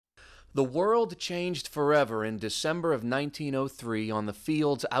The world changed forever in December of 1903 on the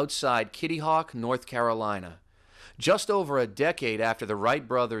fields outside Kitty Hawk, North Carolina. Just over a decade after the Wright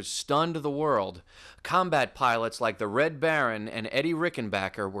brothers stunned the world, combat pilots like the Red Baron and Eddie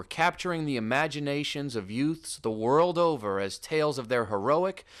Rickenbacker were capturing the imaginations of youths the world over as tales of their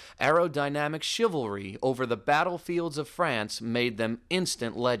heroic, aerodynamic chivalry over the battlefields of France made them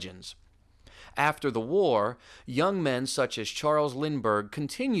instant legends. After the war, young men such as Charles Lindbergh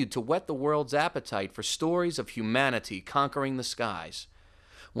continued to whet the world's appetite for stories of humanity conquering the skies.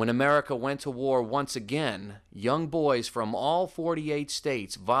 When America went to war once again, young boys from all 48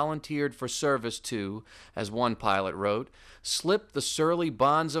 states volunteered for service to, as one pilot wrote, slip the surly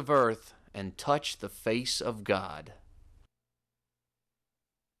bonds of earth and touch the face of God.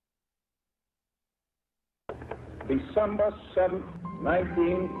 December 7th,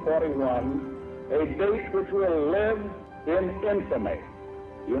 1941, a date which will live in infamy.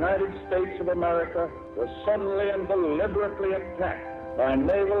 The United States of America was suddenly and deliberately attacked by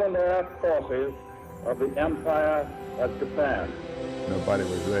naval and air forces of the Empire of Japan. Nobody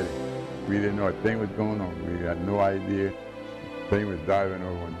was ready. We didn't know a thing was going on. We had no idea. The thing was diving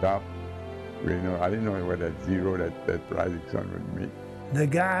over on top. I didn't know where that zero, that rising sun would meet. The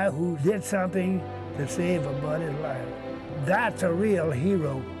guy who did something to save a buddy's life, that's a real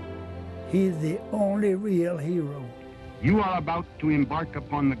hero. He's the only real hero. You are about to embark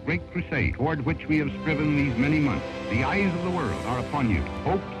upon the great crusade toward which we have striven these many months. The eyes of the world are upon you.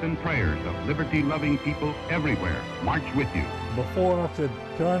 Hopes and prayers of liberty-loving people everywhere march with you. Before I could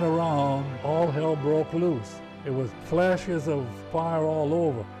turn around, all hell broke loose. It was flashes of fire all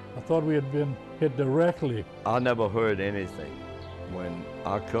over. I thought we had been hit directly. I never heard anything. When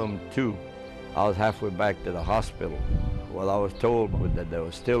I come to, I was halfway back to the hospital. Well, I was told that there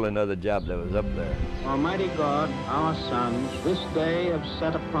was still another job that was up there. Almighty God, our sons, this day have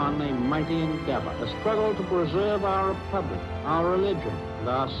set upon a mighty endeavor, a struggle to preserve our republic, our religion, and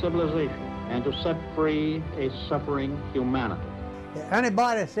our civilization, and to set free a suffering humanity.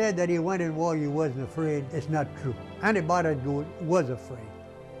 Anybody said that he went in war, he wasn't afraid, it's not true. Anybody was afraid.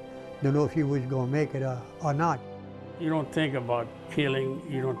 Don't know if he was going to make it or not. You don't think about killing,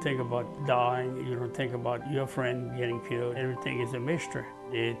 you don't think about dying, you don't think about your friend getting killed. Everything is a mystery.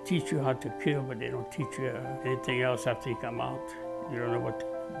 They teach you how to kill, but they don't teach you anything else after you come out. You don't know what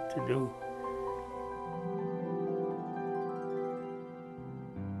to do.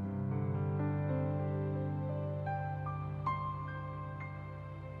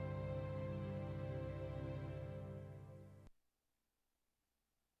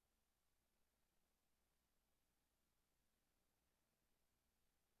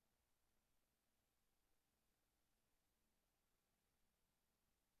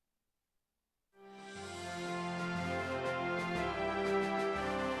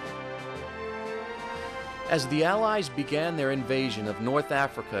 As the Allies began their invasion of North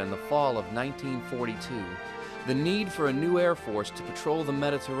Africa in the fall of 1942, the need for a new air force to patrol the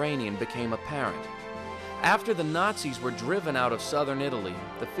Mediterranean became apparent. After the Nazis were driven out of southern Italy,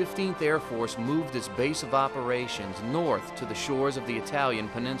 the 15th Air Force moved its base of operations north to the shores of the Italian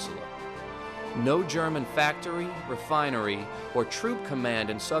peninsula. No German factory, refinery, or troop command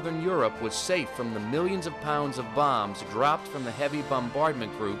in southern Europe was safe from the millions of pounds of bombs dropped from the heavy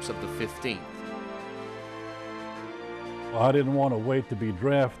bombardment groups of the 15th. I didn't want to wait to be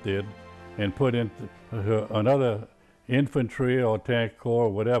drafted and put into another infantry or tank corps or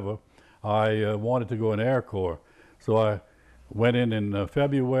whatever. I wanted to go in Air Corps. So I went in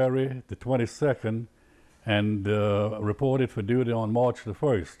February the 22nd and reported for duty on March the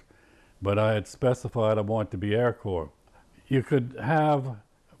 1st. But I had specified I wanted to be Air Corps. You could have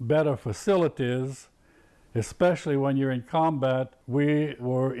better facilities, especially when you're in combat. We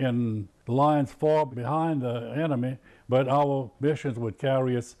were in lines far behind the enemy, but our missions would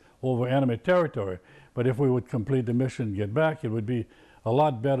carry us over enemy territory. But if we would complete the mission and get back, it would be a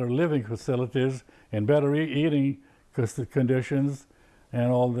lot better living facilities and better eating conditions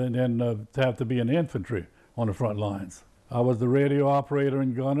and all, than to have to be in the infantry on the front lines. I was the radio operator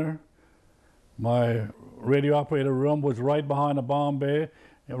and gunner. My radio operator room was right behind the bomb bay,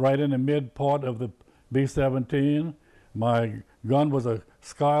 right in the mid part of the B-17. My gun was a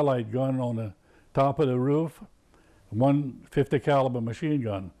skylight gun on the top of the roof, 150 caliber machine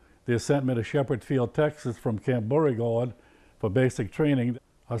gun. They sent me to Shepherd Field, Texas from Camp Beauregard for basic training.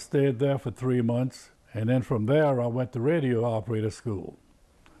 I stayed there for 3 months, and then from there I went to radio operator school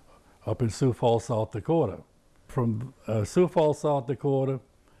up in Sioux Falls, South Dakota. From Sioux Falls, South Dakota,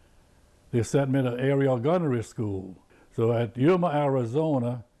 they sent me to aerial gunnery school. So at Yuma,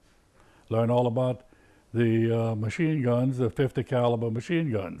 Arizona, learned all about the machine guns, the 50 caliber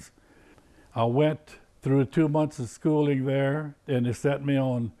machine guns. I went through 2 months of schooling there, and they set me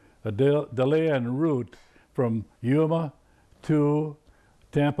on a delay en route from Yuma to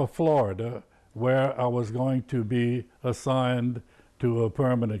Tampa, Florida, where I was going to be assigned to a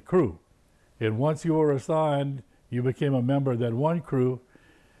permanent crew. And once you were assigned, you became a member of that one crew,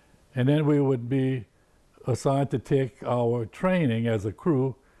 and then we would be assigned to take our training as a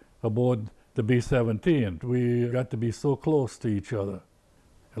crew aboard the B-17. We got to be so close to each other,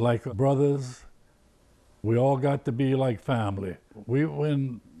 like brothers. We all got to be like family. We were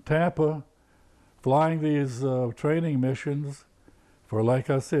in Tampa flying these training missions for, like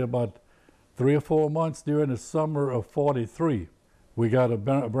I said, about 3 or 4 months during the summer of '43. We got a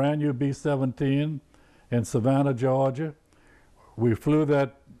brand new B-17 in Savannah, Georgia. We flew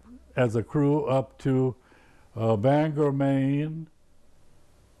that as a crew up to Bangor, Maine,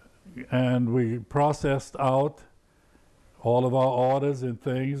 and we processed out all of our orders and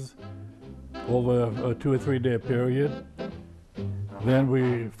things over a 2 or 3 day period. Then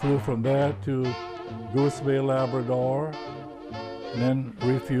we flew from there to Goose Bay, Labrador, and then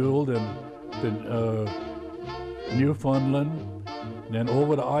refueled in Newfoundland, and then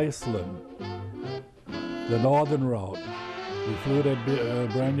over to Iceland, the northern route. We flew that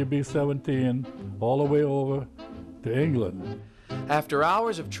brand new B-17 all the way over to England. After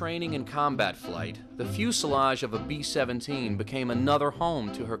hours of training and combat flight, the fuselage of a B-17 became another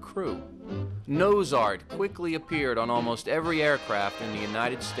home to her crew. Nose art quickly appeared on almost every aircraft in the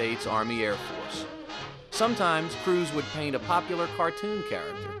United States Army Air Force. Sometimes crews would paint a popular cartoon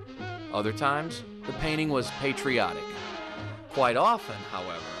character. Other times, the painting was patriotic. Quite often,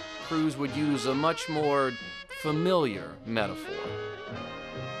 however, crews would use a much more familiar metaphor.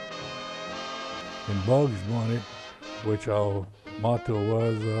 In Bugs Bunny, which our motto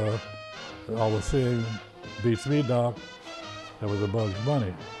was, I was saying, beats me, Doc, that was a Bugs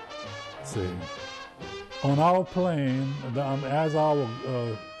Bunny saying. On our plane, as our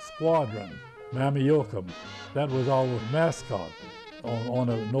squadron, Mammy Yoakum, that was our mascot on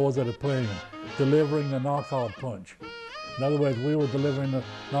the nose of the plane, delivering the knockout punch. In other words, we were delivering the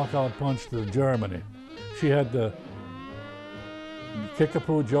knockout punch to Germany. She had the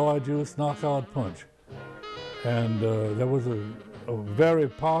Kickapoo Joy Juice knockout punch. And there was a very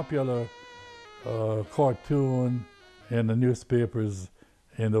popular cartoon in the newspapers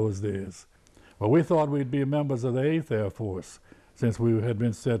in those days. Well, we thought we'd be members of the 8th Air Force since we had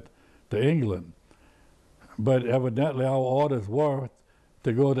been sent to England. But evidently our orders were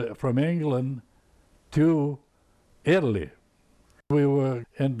to go from England to Italy. We were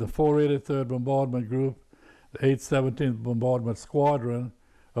in the 483rd Bombardment Group, the 817th Bombardment Squadron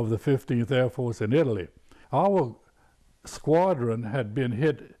of the 15th Air Force in Italy. Our squadron had been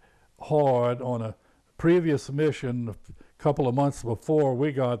hit hard on a previous mission a couple of months before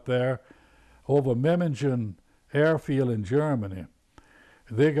we got there over Memmingen airfield in Germany.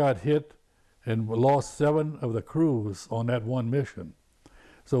 They got hit and lost 7 of the crews on that one mission.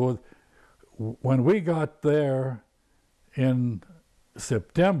 So when we got there in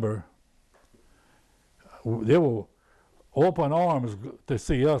September, they were open arms to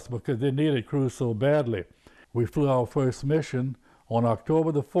see us because they needed crews so badly. We flew our first mission on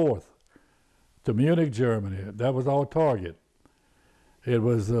October the 4th to Munich, Germany. That was our target. It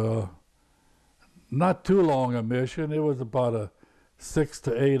was not too long a mission. It was about a 6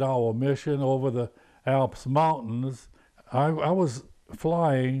 to 8 hour mission over the Alps mountains. I was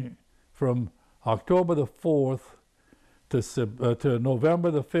flying from October the 4th to November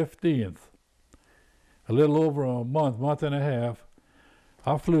the 15th, a little over a month and a half.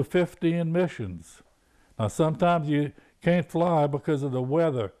 I flew 15 missions. Now sometimes you can't fly because of the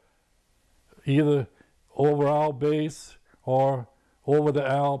weather, either over our base or over the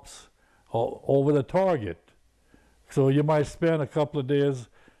Alps or over the target. So you might spend a couple of days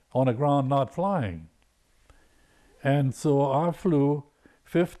on the ground not flying. And so I flew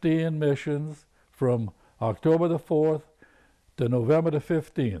 15 missions from October the 4th to November the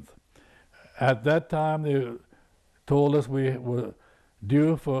 15th. At that time, they told us we were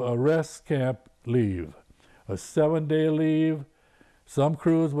due for a rest camp leave, a 7-day leave. Some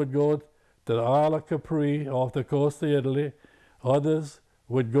crews would go to the Isle of Capri off the coast of Italy. Others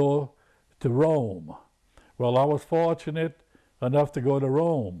would go to Rome. Well, I was fortunate enough to go to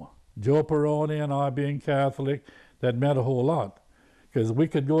Rome. Joe Peroni and I being Catholic, that meant a whole lot, because we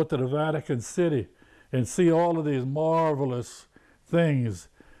could go to the Vatican City and see all of these marvelous things.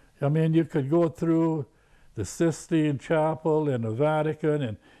 I mean, you could go through the Sistine Chapel and the Vatican,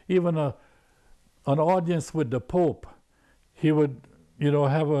 and even an audience with the Pope. He would,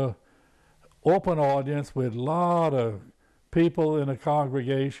 have a open audience with a lot of people in a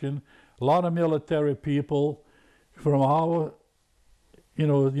congregation, a lot of military people from our,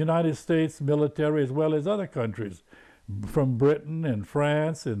 United States military as well as other countries, from Britain and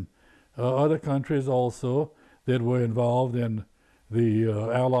France and other countries also that were involved in the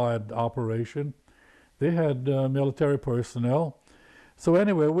Allied operation. They had military personnel. So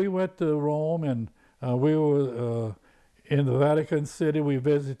anyway, we went to Rome, and we were in the Vatican City. We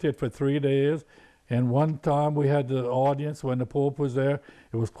visited for 3 days, and one time we had the audience when the Pope was there.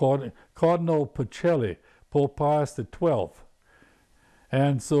 It was Cardinal Pacelli, Pope Pius XII.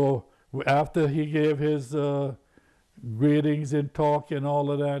 And so after he gave his greetings and talk and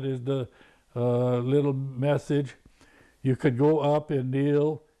all of that, is the little message, you could go up and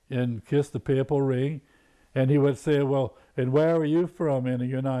kneel and kiss the papal ring. And he would say, well, and where are you from in the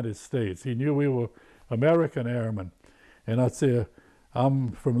United States? He knew we were American airmen. And I'd say,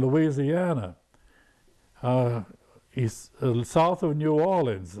 I'm from Louisiana. He's south of New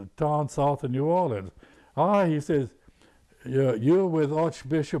Orleans, a town south of New Orleans. He says, you're with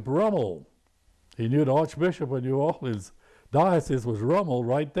Archbishop Rummel. He knew the Archbishop of New Orleans diocese was Rummel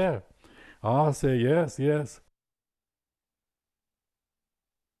right there. I say, yes, yes.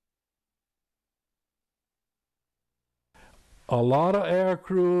 A lot of air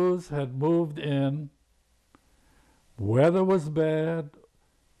crews had moved in. Weather was bad.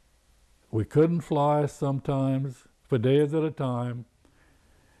 We couldn't fly sometimes for days at a time.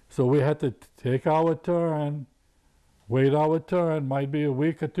 So we had to take our turn, wait our turn, might be a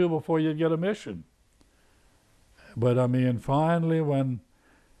week or two before you get a mission. But I mean, finally when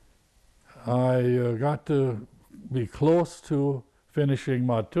I got to be close to finishing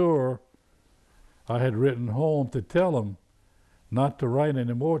my tour, I had written home to tell them not to write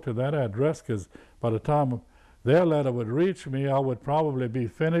anymore to that address, because by the time their letter would reach me, I would probably be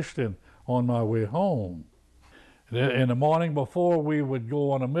finished and on my way home. In the morning before we would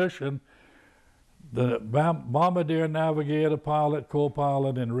go on a mission, the bombardier, navigator, pilot,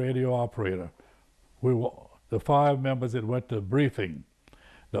 co-pilot, and radio operator, we were the 5 members that went to briefing.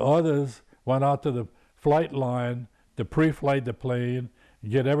 The others went out to the flight line to pre-flight the plane,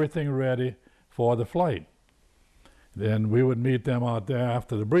 get everything ready for the flight. Then we would meet them out there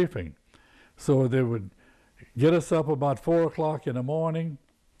after the briefing. So they would get us up about 4 o'clock in the morning.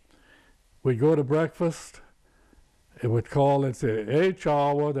 We'd go to breakfast. It would call and say, H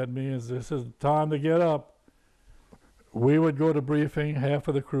hour, that means this is time to get up. We would go to briefing, half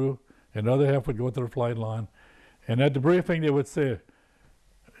of the crew, and the other half would go to the flight line. And at the briefing, they would say,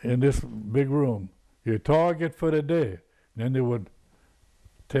 in this big room, your target for the day. And then they would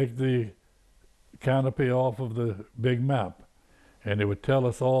take the canopy off of the big map, and they would tell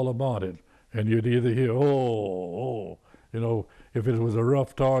us all about it. And you'd either hear, oh, if it was a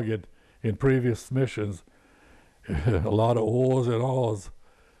rough target in previous missions, a lot of ohs and ahs.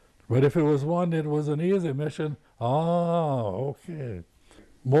 But if it was one that was an easy mission, okay.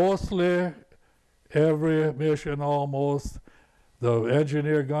 Mostly every mission almost, the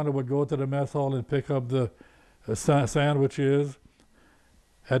engineer gunner would go to the mess hall and pick up the sandwiches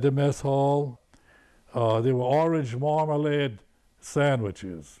at the mess hall. They were orange marmalade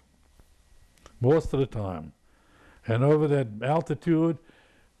sandwiches most of the time. And over that altitude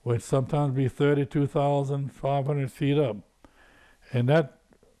would sometimes be 32,500 feet up. And that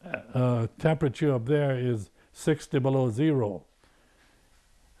temperature up there is 60 below zero.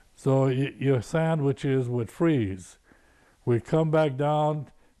 So your sandwiches would freeze. We'd come back down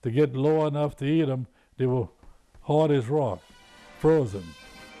to get low enough to eat them. They were hard as rock, frozen.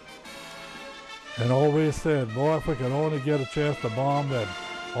 And always said, boy, if we could only get a chance to bomb that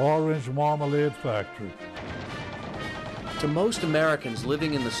orange marmalade factory. To most Americans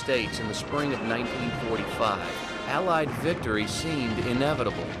living in the States in the spring of 1945, Allied victory seemed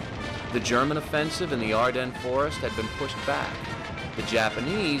inevitable. The German offensive in the Ardennes forest had been pushed back. The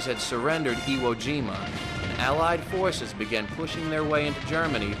Japanese had surrendered Iwo Jima, and Allied forces began pushing their way into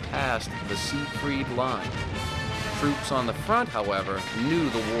Germany past the Siegfried Line. Troops on the front, however, knew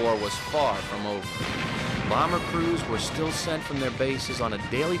the war was far from over. Bomber crews were still sent from their bases on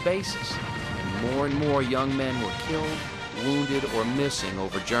a daily basis, and more young men were killed, wounded, or missing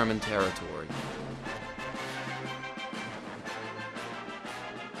over German territory.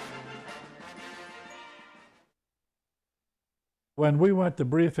 When we went to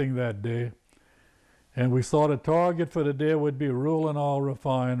briefing that day, and we saw the target for the day would be Ruhlenau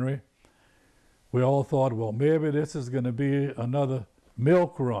refinery, we all thought, well, maybe this is going to be another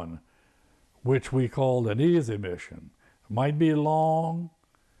milk run, which we called an easy mission. It might be long,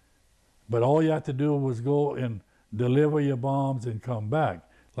 but all you had to do was go and deliver your bombs and come back,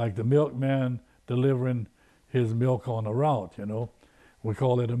 like the milkman delivering his milk on the route, We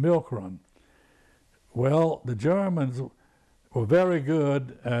call it a milk run. Well, the Germans were very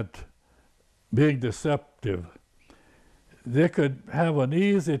good at being deceptive. They could have an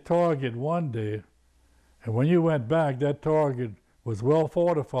easy target one day, and when you went back, that target was well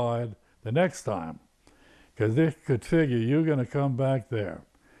fortified the next time, because they could figure you're going to come back there.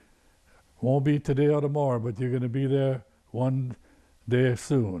 Won't be today or tomorrow, but you're going to be there one day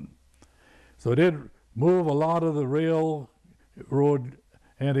soon. So they'd move a lot of the railroad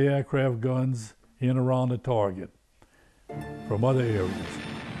anti-aircraft guns in around the target from other areas.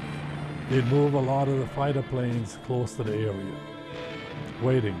 They'd move a lot of the fighter planes close to the area,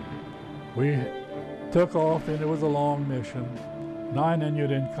 waiting. We took off, and it was a long mission. 9 and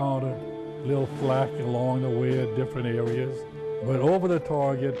you'd encounter little flak along the way at different areas. But over the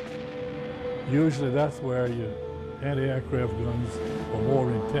target, usually that's where your anti-aircraft guns were more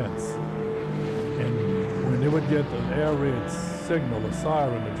intense. And when they would get an air raid signal, a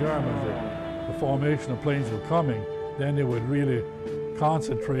siren, the Germans, that the formation of planes were coming, then they would really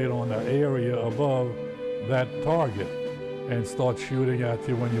concentrate on the area above that target and start shooting at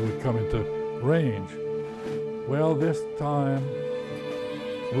you when you would come into range. Well, this time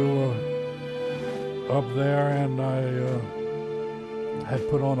we were up there, and I had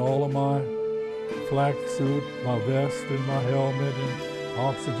put on all of my flak suit, my vest and my helmet and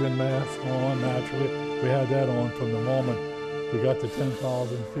oxygen mask on. Naturally, we had that on from the moment we got to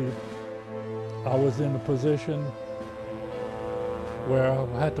 10,000 feet. I was in a position where I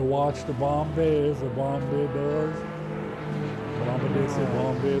had to watch the bomb bays, the bomb bay doors. They said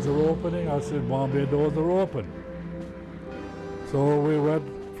bomb bays are opening. I said bomb bay doors are open. So we went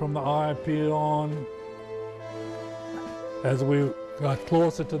from the IP on as we got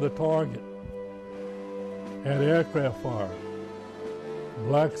closer to the target. Had aircraft fire.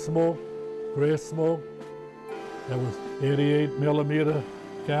 Black smoke, gray smoke. There was 88 millimeter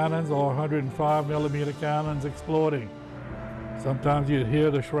cannons or 105 millimeter cannons exploding. Sometimes you'd hear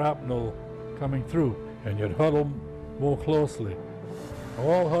the shrapnel coming through, and you'd huddle more closely.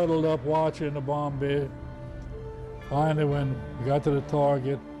 All huddled up watching the bomb bay. Finally, when we got to the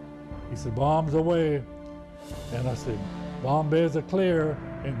target, he said, bombs away. And I said, bomb bays are clear.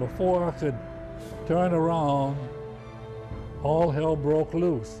 And before I could turn around, all hell broke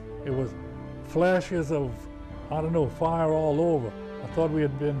loose. It was flashes of, I don't know, fire all over. I thought we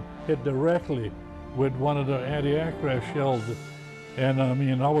had been hit directly with one of the anti-aircraft shells. And I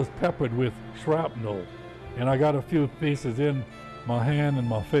mean, I was peppered with shrapnel. And I got a few pieces in my hand and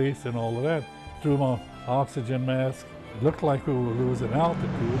my face and all of that through my oxygen mask. It looked like we were losing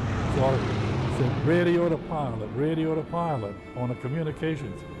altitude. So I said, radio to pilot on the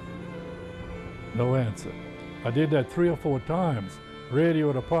communications. No answer. I did that 3 or 4 times.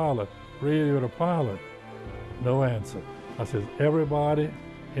 Radio to pilot, no answer. I said, everybody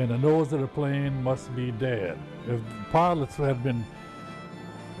in the nose of the plane must be dead. If the pilots had been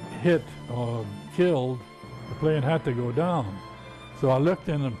hit or killed, the plane had to go down. So I looked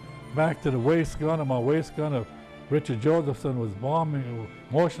back to the waist gun, and my waist gunner, Richard Josephson, was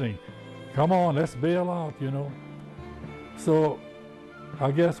motioning, come on, let's bail out, you know. So I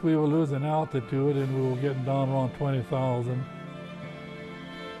guess we were losing altitude, and we were getting down around 20,000.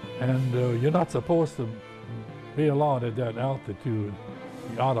 And you're not supposed to bail out at that altitude,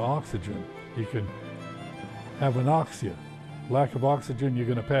 out of oxygen. You can have anoxia. Lack of oxygen, you're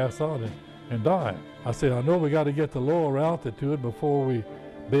going to pass out and die. I said, I know we got to get to lower altitude before we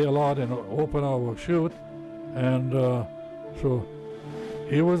bail out and open our chute. And so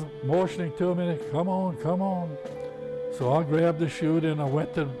he was motioning to me, come on, come on. So I grabbed the chute and I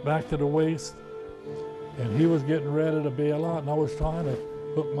went back to the waist, and he was getting ready to bail out, and I was trying to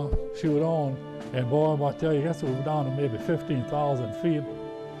hook my chute on. And boy, I tell you, I guess we were down to maybe 15,000 feet.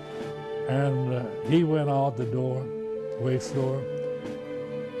 And he went out the door, waist door.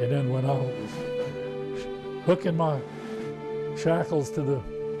 And then when I was hooking my shackles to the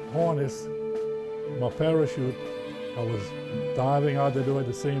harness, my parachute, I was diving out the door at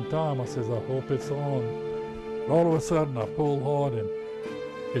the same time. I says, I hope it's on. All of a sudden, I pulled hard, and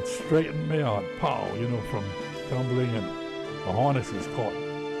it straightened me out, pow, you know, from tumbling, and the harness is caught.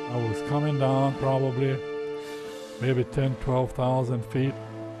 I was coming down probably maybe 10, 12,000 feet.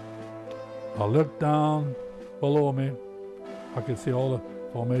 I looked down below me. I could see all the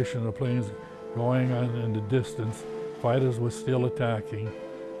formation of the planes going on in the distance. Fighters were still attacking.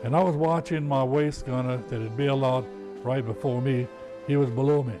 And I was watching my waist gunner that had bailed out right before me. He was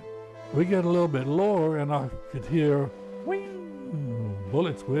below me. We get a little bit lower, and I could hear wing,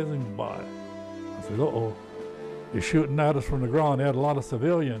 bullets whizzing by. I said, uh-oh, they're shooting at us from the ground. They had a lot of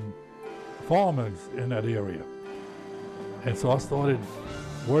civilian farmers in that area. And so I started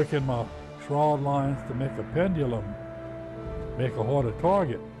working my shroud lines to make a pendulum, make a harder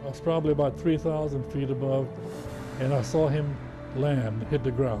target. I was probably about 3,000 feet above, and I saw him land, hit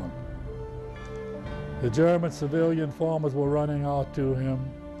the ground. The German civilian farmers were running out to him,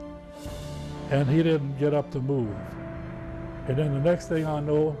 and he didn't get up to move. And then the next thing I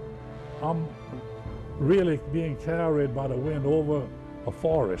know, I'm really being carried by the wind over a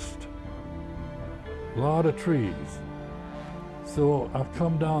forest. A lot of trees. So I've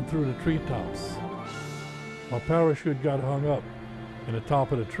come down through the treetops. My parachute got hung up in the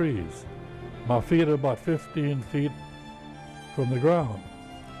top of the trees. My feet are about 15 feet from the ground.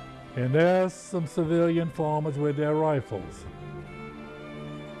 And there's some civilian farmers with their rifles.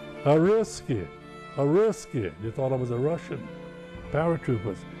 A risky. They thought I was a Russian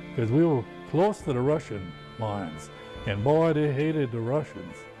paratroopers, because we were close to the Russian lines. And boy, they hated the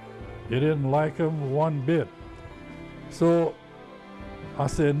Russians. They didn't like them one bit. So I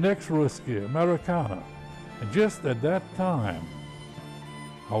said, next risky, Americana. And just at that time,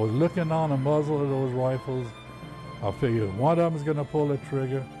 I was looking down the muzzle of those rifles. I figured one of them's gonna pull the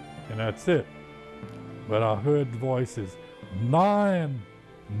trigger, and that's it. But I heard voices, 9,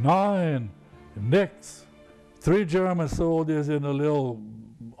 Nix. 3 German soldiers in a little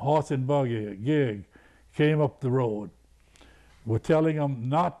horse and buggy gig came up the road. Were telling them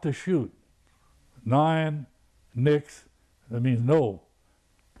not to shoot. 9, Nix, that means no.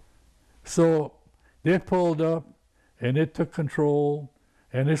 So they pulled up and they took control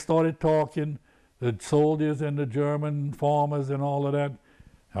and they started talking, the soldiers and the German farmers and all of that.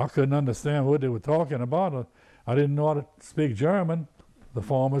 I couldn't understand what they were talking about. I didn't know how to speak German. The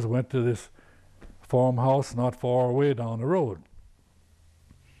farmers went to this farmhouse not far away down the road.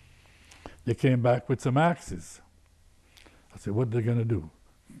 They came back with some axes. I said, what are they gonna do?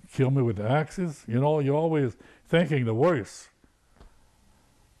 Kill me with the axes? You know, you're always thinking the worst.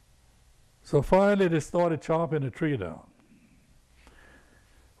 So finally they started chopping the tree down.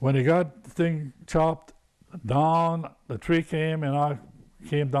 When they got the thing chopped down, the tree came and I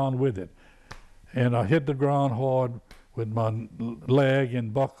came down with it. And I hit the ground hard with my leg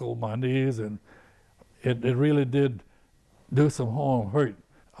and buckled my knees, and it really did do some harm, hurt.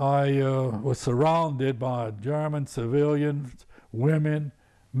 I was surrounded by German civilians, women,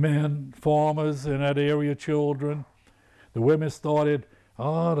 men, farmers in that area, children. The women started,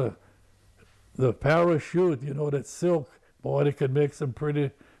 the parachute, you know, that silk, boy, they could make some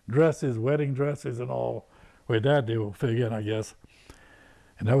pretty dresses, wedding dresses and all. With that they were figuring, I guess.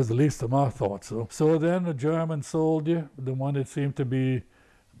 And that was the least of my thoughts. So then the German soldier, the one that seemed to be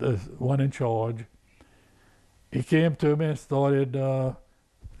the one in charge, he came to me and started,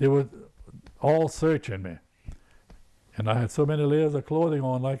 they were all searching me. And I had so many layers of clothing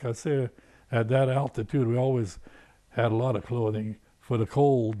on, like I said, at that altitude, we always had a lot of clothing for the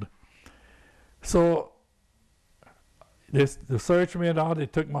cold. So they searched me out, they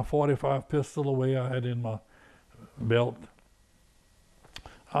took my .45 pistol away I had in my belt.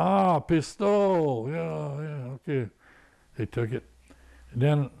 Pistol, yeah, okay. They took it. And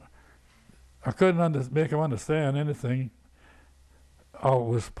then I couldn't make them understand anything. I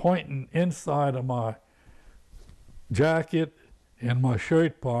was pointing inside of my jacket in my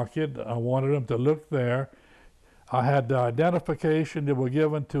shirt pocket. I wanted them to look there. I had the identification that were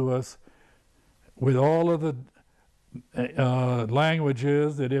given to us with all of the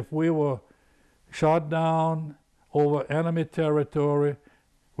languages, that if we were shot down over enemy territory,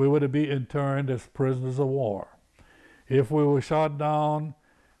 we were to be interned as prisoners of war. If we were shot down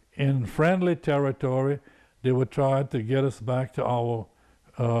in friendly territory, they would try to get us back to our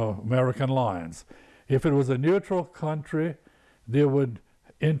American lines. If it was a neutral country, they would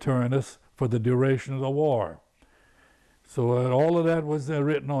intern us for the duration of the war. So all of that was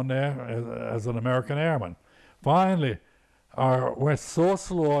written on there as an American airman. Finally, I went so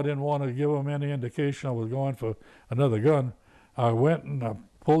slow I didn't want to give them any indication I was going for another gun. I went and I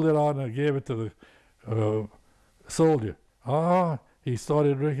pulled it out and I gave it to the soldier. He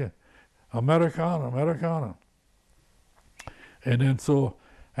started drinking, Americana, Americana. And then so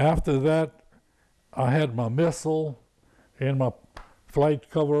after that, I had my missile in my flight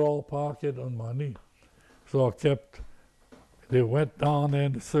coverall pocket on my knee. So I kept, they went down there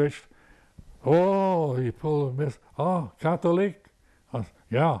and searched. He pulled a missile. Catholic?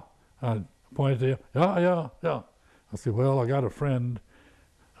 Yeah. I pointed to him. Yeah. I said, well, I got a friend.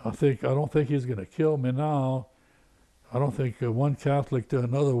 I don't think he's going to kill me now. I don't think one Catholic to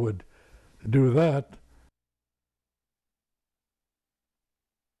another would do that.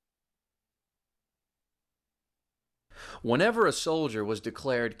 Whenever a soldier was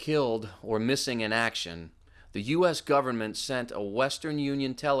declared killed or missing in action, the U.S. government sent a Western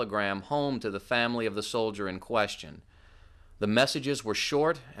Union telegram home to the family of the soldier in question. The messages were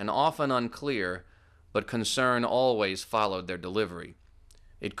short and often unclear, but concern always followed their delivery.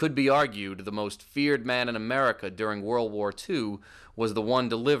 It could be argued the most feared man in America during World War II was the one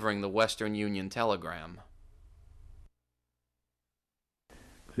delivering the Western Union telegram.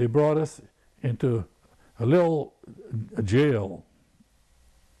 They brought us into a little jail.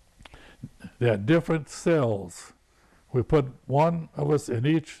 They had different cells. We put one of us in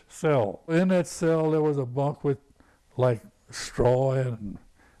each cell. In that cell there was a bunk with like straw and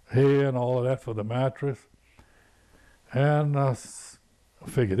hay and all of that for the mattress. And I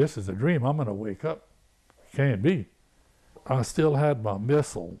figured, this is a dream. I'm going to wake up. Can't be. I still had my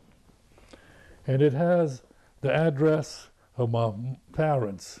missile. And it has the address of my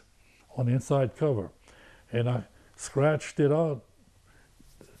parents on the inside cover. And I scratched it out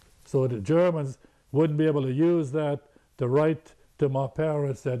so the Germans wouldn't be able to use that to write to my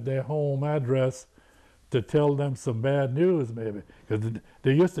parents at their home address to tell them some bad news, maybe. Because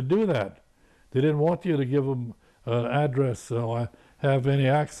they used to do that. They didn't want you to give them an address, so I have any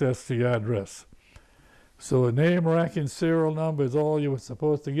access to your address. So a name, rank, and serial number is all you were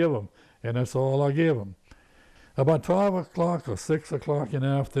supposed to give them, and that's all I gave them. About 5 o'clock or 6 o'clock in the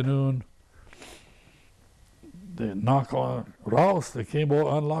afternoon, they knock on, Raus, they came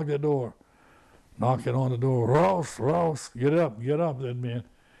over, unlocked the door, knocking on the door, Raus, Raus, get up, that meant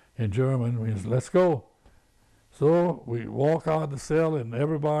in German means let's go. So we walk out the cell and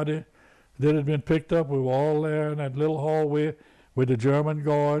everybody that had been picked up, we were all there in that little hallway with the German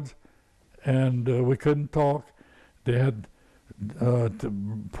guards, and we couldn't talk. They had to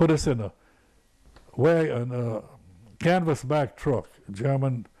put us in a canvas-back truck. A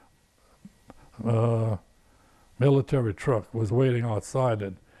German military truck was waiting outside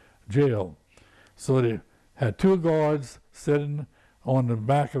the jail. So they had 2 guards sitting on the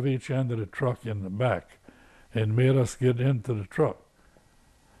back of each end of the truck in the back and made us get into the truck.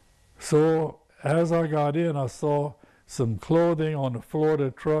 So as I got in, I saw some clothing on the floor of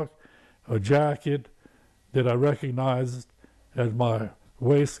the truck, a jacket that I recognized as my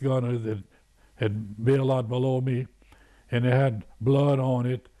waist gunner that had bailed out below me, and it had blood on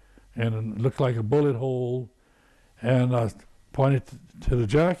it, and it looked like a bullet hole. And I pointed to the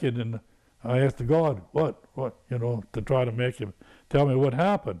jacket, and I asked the guard, what, to try to make him tell me what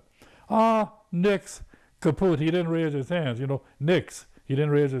happened. Nix, kaput, he didn't raise his hands, nix, he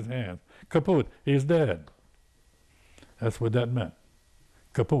didn't raise his hands. Kaput, he's dead. That's what that meant.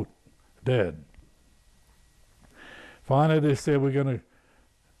 Kaput, dead. Finally, they said, we're going to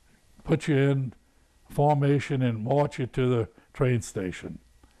put you in formation and march you to the train station.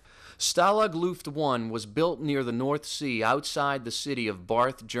 Stalag Luft I was built near the North Sea outside the city of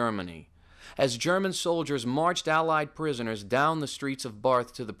Barth, Germany. As German soldiers marched Allied prisoners down the streets of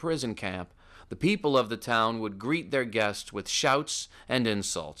Barth to the prison camp, the people of the town would greet their guests with shouts and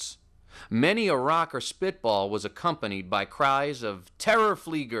insults. Many a rock or spitball was accompanied by cries of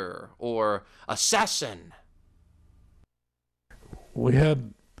Terrorflieger or Assassin. We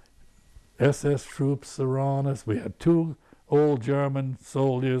had SS troops around us. We had 2 old German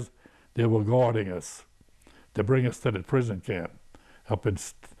soldiers that were guarding us to bring us to the prison camp up in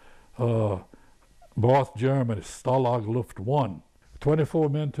Barth, Germany, Stalag Luft I. 24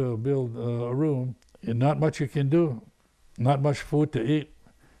 men to build a room, and not much you can do, not much food to eat.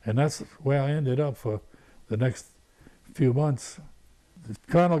 And that's where I ended up for the next few months.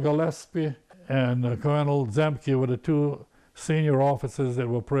 Colonel Gillespie and Colonel Zemke were the 2 senior officers that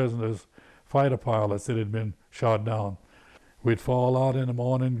were prisoners, fighter pilots that had been shot down. We'd fall out in the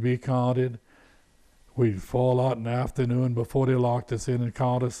morning, be counted. We'd fall out in the afternoon before they locked us in and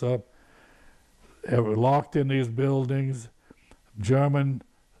count us up. We were locked in these buildings, German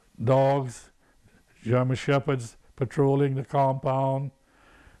dogs, German shepherds patrolling the compound,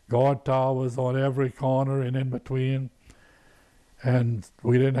 guard towers on every corner and in between, and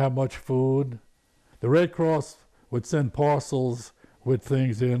we didn't have much food. The Red Cross would send parcels with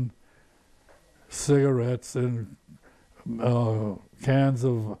things in, cigarettes and cans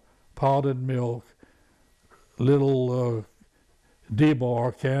of powdered milk, little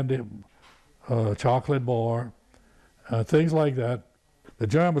D-bar, candy, chocolate bar, things like that. The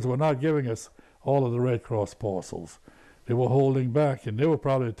Germans were not giving us all of the Red Cross parcels. They were holding back, and they were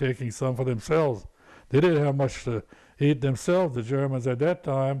probably taking some for themselves. They didn't have much to eat themselves, the Germans at that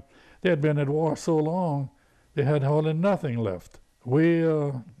time. They had been at war so long, they had hardly nothing left. We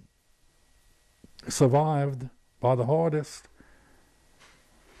survived by the hardest.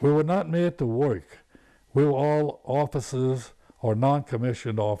 We were not made to work. We were all officers or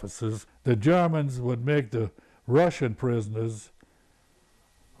non-commissioned officers. The Germans would make the Russian prisoners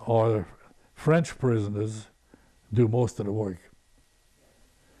or French prisoners do most of the work.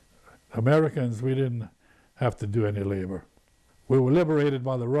 Americans, we didn't have to do any labor. We were liberated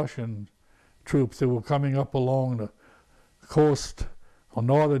by the Russian troops that were coming up along the coast of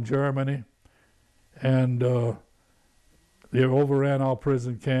northern Germany, and they overran our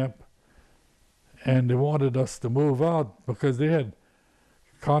prison camp, and they wanted us to move out because they had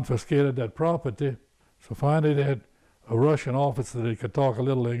confiscated that property. So finally they had a Russian officer that could talk a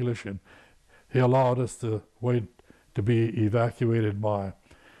little English, and he allowed us to wait to be evacuated by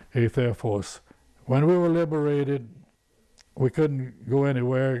 8th Air Force. When we were liberated, we couldn't go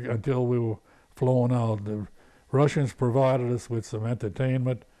anywhere until we were flown out. The Russians provided us with some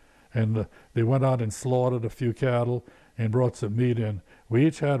entertainment, and they went out and slaughtered a few cattle and brought some meat in. We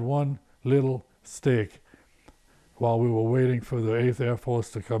each had one little steak while we were waiting for the 8th Air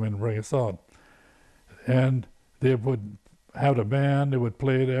Force to come and bring us out. And they would have a band, they would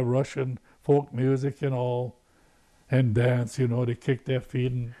play their Russian folk music and all, and dance, you know, they kicked their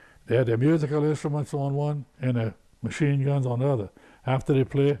feet, and they had their musical instruments on one and their machine guns on the other. After they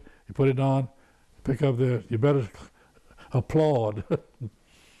play, you put it on, pick up you better applaud.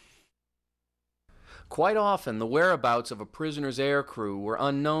 Quite often, the whereabouts of a prisoner's aircrew were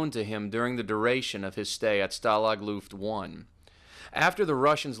unknown to him during the duration of his stay at Stalag Luft I. After the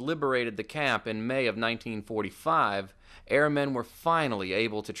Russians liberated the camp in May of 1945, airmen were finally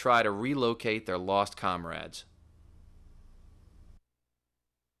able to try to relocate their lost comrades.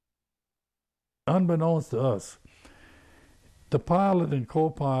 Unbeknownst to us, the pilot and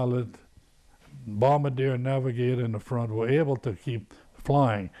co-pilot, bombardier and navigator in the front were able to keep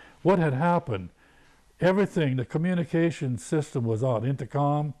flying. What had happened? Everything, the communication system was out,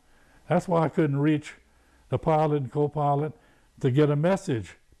 intercom. That's why I couldn't reach the pilot and co-pilot to get a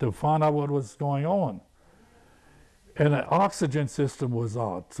message, to find out what was going on. And the oxygen system was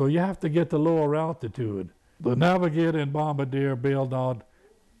out, so you have to get to lower altitude. The navigator and bombardier bailed out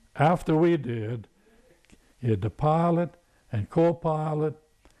after we did. You had the pilot and co-pilot,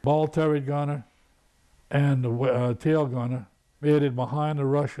 ball turret gunner, and the tail gunner made it behind the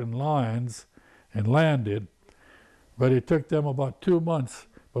Russian lines and landed, but it took them about 2 months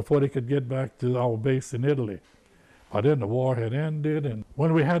before they could get back to our base in Italy. By then the war had ended, and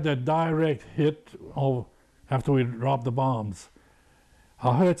when we had that direct hit after we dropped the bombs,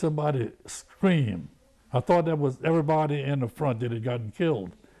 I heard somebody scream. I thought that was everybody in the front that had gotten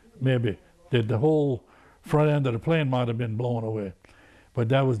killed. Maybe that the whole front end of the plane might have been blown away. But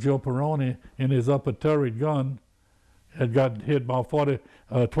that was Joe Peroni in his upper turret gun had got hit by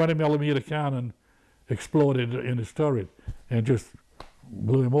a 20 millimeter cannon exploded in his turret and just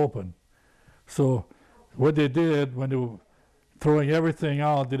blew him open. So what they did when they were throwing everything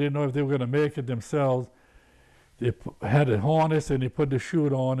out, they didn't know if they were going to make it themselves. They had a harness and they put the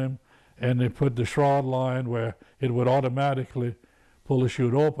chute on him, and they put the shroud line where it would automatically pull the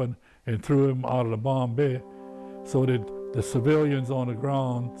chute open and threw him out of the bomb bay so that the civilians on the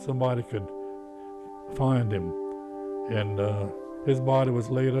ground, somebody could find him. And his body was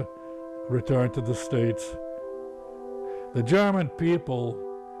later returned to the States. The German people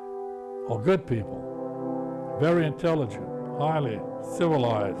are good people, very intelligent, highly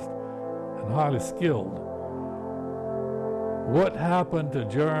civilized, and highly skilled. What happened to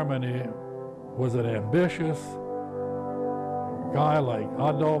Germany was an ambitious guy like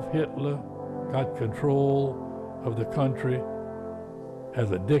Adolf Hitler got control of the country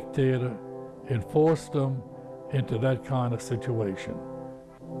as a dictator and forced them into that kind of situation.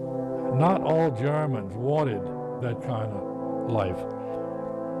 Not all Germans wanted that kind of life.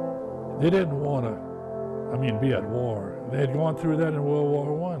 They didn't want to, be at war. They had gone through that in World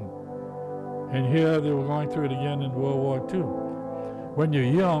War I. And here they were going through it again in World War II. When you're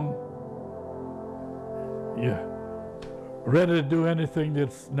young, you're ready to do anything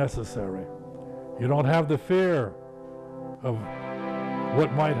that's necessary. You don't have the fear of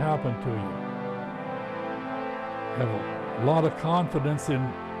what might happen to you. You have a lot of confidence in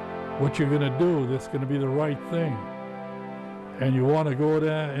what you're going to do that's going to be the right thing. And you want to go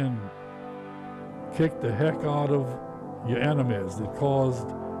there and kick the heck out of your enemies that caused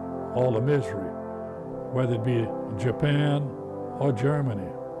all the misery, whether it be Japan or Germany.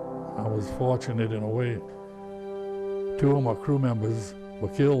 I was fortunate in a way. 2 of my crew members were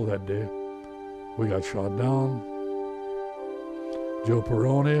killed that day. We got shot down. Joe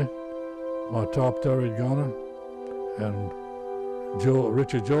Peroni, my top turret gunner, and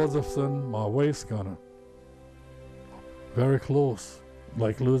Richard Josephson, my waist gunner. Very close,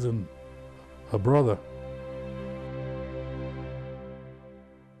 like losing a brother.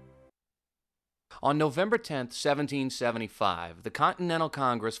 On November 10, 1775, the Continental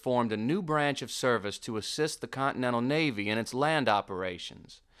Congress formed a new branch of service to assist the Continental Navy in its land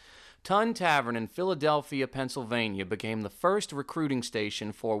operations. Tun Tavern in Philadelphia, Pennsylvania became the first recruiting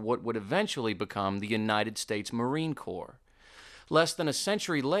station for what would eventually become the United States Marine Corps. Less than a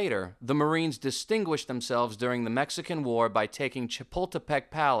century later, the Marines distinguished themselves during the Mexican War by taking Chapultepec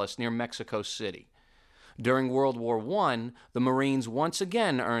Palace near Mexico City. During World War I, the Marines once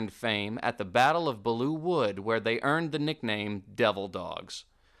again earned fame at the Battle of Belleau Wood, where they earned the nickname Devil Dogs.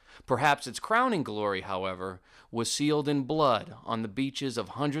 Perhaps its crowning glory, however, was sealed in blood on the beaches of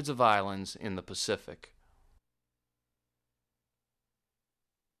hundreds of islands in the Pacific.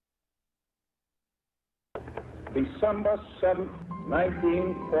 December 7,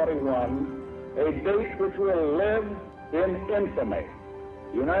 1941, a date which will live in infamy.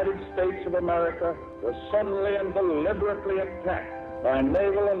 The United States of America was suddenly and deliberately attacked by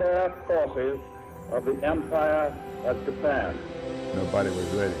naval and air forces of the Empire of Japan. Nobody was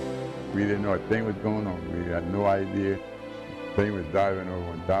ready. We didn't know a thing was going on. We had no idea. The thing was diving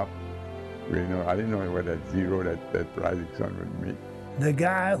over on top. I didn't know where that zero, that rising sun would meet. The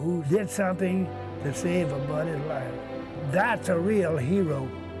guy who did something to save a buddy's life. That's a real hero.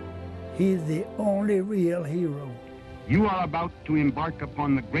 He's the only real hero. You are about to embark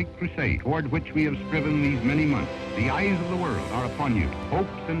upon the great crusade toward which we have striven these many months. The eyes of the world are upon you. Hopes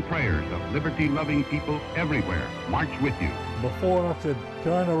and prayers of liberty-loving people everywhere march with you. Before I could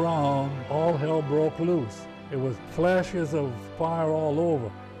turn around, all hell broke loose. It was flashes of fire all over.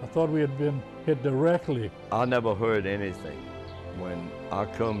 I thought we had been hit directly. I never heard anything. When I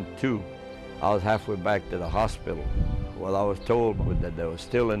come to, I was halfway back to the hospital. Well, I was told that there was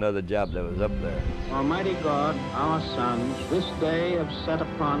still another job that was up there. Almighty God, our sons, this day have set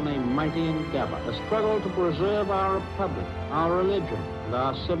upon a mighty endeavor, a struggle to preserve our republic, our religion, and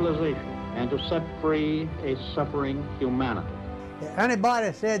our civilization, and to set free a suffering humanity.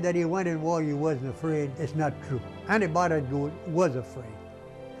 Anybody said that he went in war, you wasn't afraid, it's not true. Anybody that was afraid.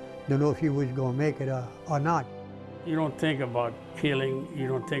 Don't know if he was going to make it or not. You don't think about killing, you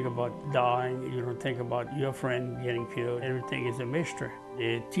don't think about dying, you don't think about your friend getting killed. Everything is a mystery.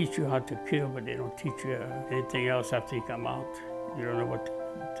 They teach you how to kill, but they don't teach you anything else after you come out. You don't know what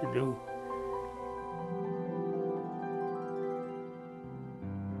to do.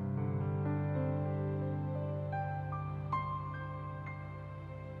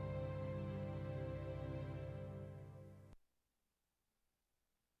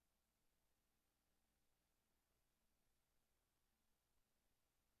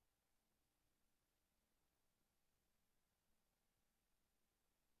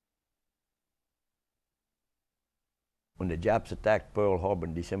 When the Japs attacked Pearl Harbor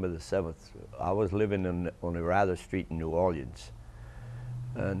on December the 7th, I was living on a Rather Street in New Orleans.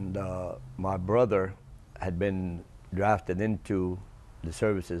 And my brother had been drafted into the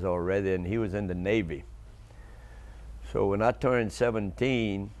services already, and he was in the Navy. So when I turned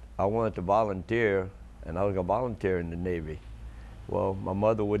 17, I wanted to volunteer, and I was going to volunteer in the Navy. Well, my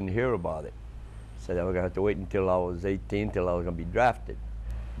mother wouldn't hear about it. Said I was going to have to wait until I was 18, till I was going to be drafted.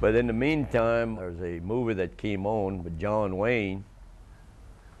 But in the meantime, there was a movie that came on with John Wayne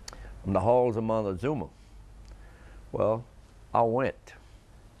from the halls of Montezuma. Well, I went.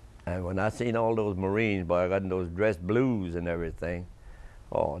 And when I seen all those Marines, boy, I got in those dress blues and everything,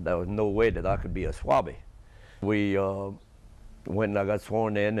 oh, there was no way that I could be a swabby. We went and I got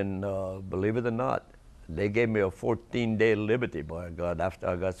sworn in, and believe it or not, they gave me a 14-day liberty, by God, after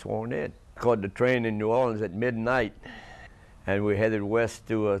I got sworn in. Caught the train in New Orleans at midnight, and we headed west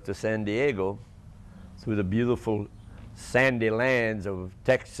to San Diego through the beautiful sandy lands of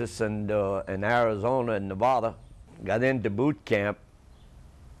Texas and Arizona and Nevada. Got into boot camp.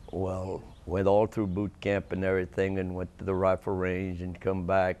 Well, went all through boot camp and everything, and went to the rifle range and come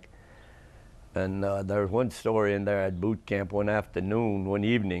back. And there was one story in there at boot camp one afternoon, one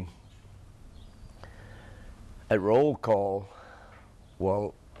evening. At roll call,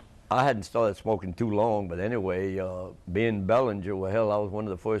 well, I hadn't started smoking too long, but anyway, being Bellanger, well, hell, I was one of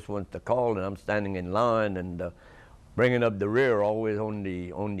the first ones to call, and I'm standing in line and bringing up the rear, always on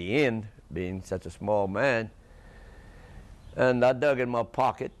the end, being such a small man. And I dug in my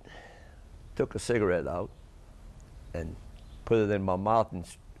pocket, took a cigarette out, and put it in my mouth and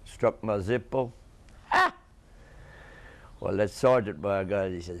struck my Zippo. Ah! Well, that sergeant, by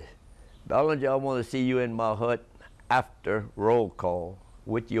God, he said, "Bellanger, I want to see you in my hut after roll call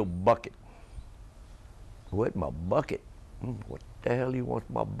with your bucket." With my bucket? What the hell he wants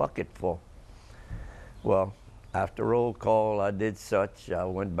my bucket for? Well, after roll call, I did such. I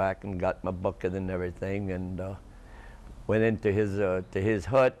went back and got my bucket and everything, and went into his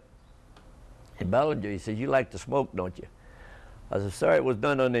hut. Bellanger, he said, "You like to smoke, don't you?" I said, "Sir, it was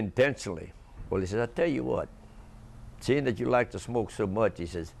done unintentionally." Well, he said, "I tell you what, seeing that you like to smoke so much," he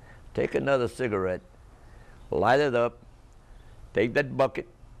says, "take another cigarette, light it up, take that bucket,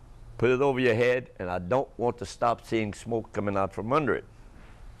 put it over your head, and I don't want to stop seeing smoke coming out from under it."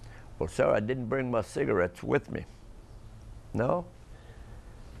 Well, sir, I didn't bring my cigarettes with me. No?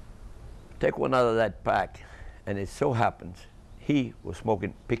 Take one out of that pack, and it so happens he was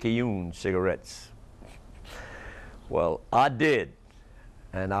smoking Pt.2 cigarettes. Well, I did,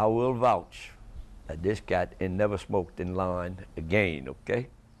 and I will vouch that this cat ain't never smoked in line again, okay?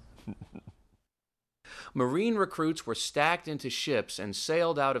 Marine recruits were stacked into ships and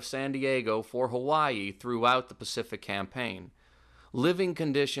sailed out of San Diego for Hawaii throughout the Pacific Campaign. Living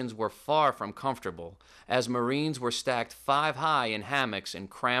conditions were far from comfortable, as Marines were stacked 5 high in hammocks in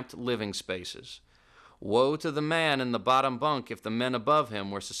cramped living spaces. Woe to the man in the bottom bunk if the men above him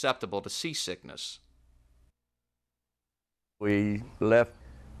were susceptible to seasickness. We left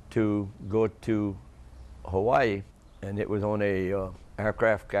to go to Hawaii, and it was on a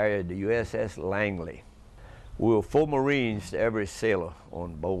aircraft carrier, the USS Langley. We were 4 Marines to every sailor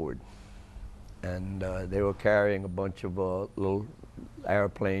on board, and they were carrying a bunch of little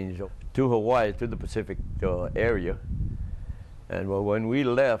airplanes to Hawaii, to the Pacific area. And well, when we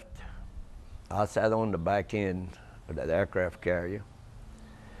left, I sat on the back end of that aircraft carrier,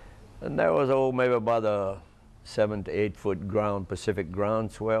 and there was maybe about a 7 to 8 foot Pacific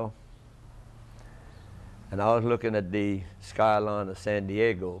ground swell. And I was looking at the skyline of San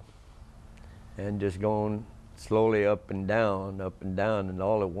Diego and just going slowly up and down, and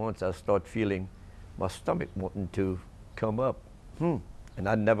all at once I start feeling my stomach wanting to come up. And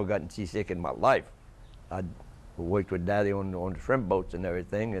I'd never gotten seasick in my life. I'd worked with Daddy on the shrimp boats and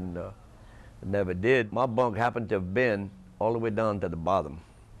everything, and never did. My bunk happened to have been all the way down to the bottom,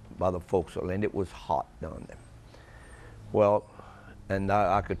 by the forecastle, and it was hot down there. Well, and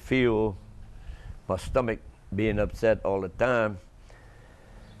I could feel my stomach being upset all the time.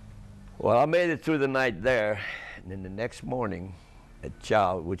 Well, I made it through the night there, and then the next morning at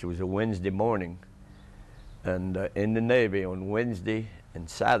chow, which was a Wednesday morning, and in the Navy on Wednesday and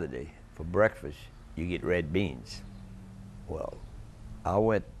Saturday for breakfast, you get red beans. Well, I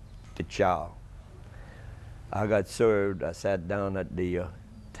went to chow. I got served. I sat down at the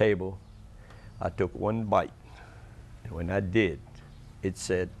table. I took one bite, and when I did, it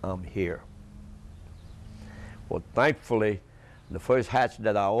said, "I'm here." Well, thankfully, the first hatch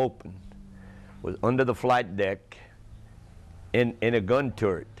that I opened was under the flight deck in a gun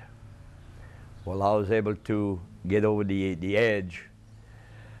turret. Well, I was able to get over the edge,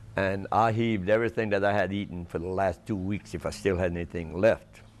 and I heaved everything that I had eaten for the last 2 weeks, if I still had anything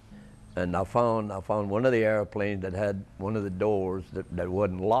left. And I found one of the airplanes that had one of the doors that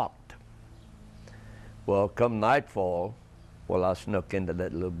wasn't locked. Well, come nightfall, well, I snuck into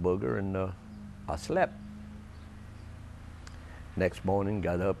that little booger, and I slept. Next morning,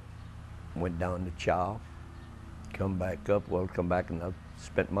 got up, went down to chow, come back up, and I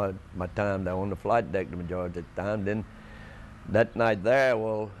spent my time down on the flight deck the majority of the time. Then that night there,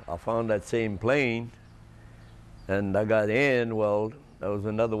 well, I found that same plane, and I got in. Well, that was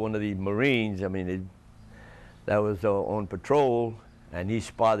another one of the Marines. I mean, that was on patrol, and he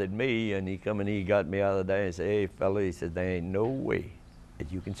spotted me, and he come and he got me out of there and said, "Hey, fella," he said, "there ain't no way that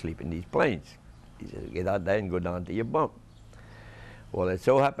you can sleep in these planes." He said, "Get out there and go down to your bunk." Well, it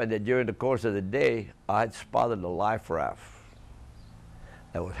so happened that during the course of the day, I had spotted a life raft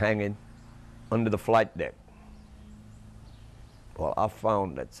that was hanging under the flight deck. Well, I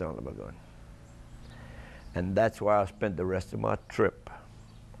found that son of a gun. And that's where I spent the rest of my trip,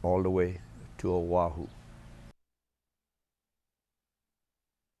 all the way to Oahu.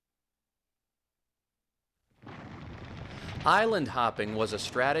 Island hopping was a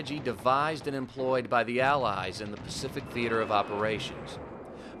strategy devised and employed by the Allies in the Pacific Theater of Operations.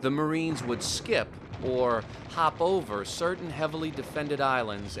 The Marines would skip or hop over certain heavily defended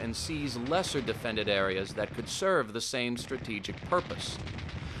islands and seize lesser defended areas that could serve the same strategic purpose.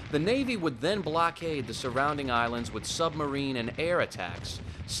 The Navy would then blockade the surrounding islands with submarine and air attacks,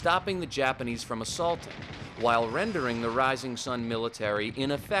 stopping the Japanese from assaulting, while rendering the Rising Sun military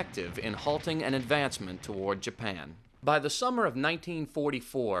ineffective in halting an advancement toward Japan. By the summer of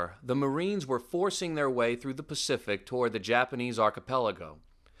 1944, the Marines were forcing their way through the Pacific toward the Japanese archipelago.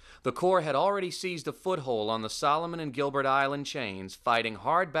 The Corps had already seized a foothold on the Solomon and Gilbert Island chains, fighting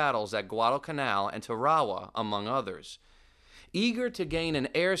hard battles at Guadalcanal and Tarawa, among others. Eager to gain an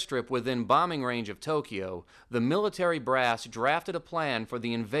airstrip within bombing range of Tokyo, the military brass drafted a plan for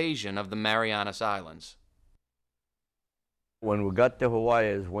the invasion of the Marianas Islands. When we got to Hawaii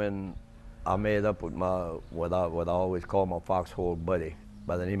is when I made up with what I always call my foxhole buddy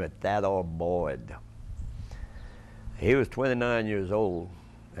by the name of Thad Boyd. He was 29 years old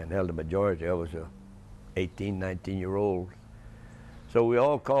and held the majority. I was a 18, 19-year-old. So we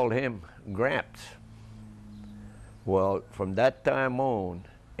all called him Gramps. Well, from that time on,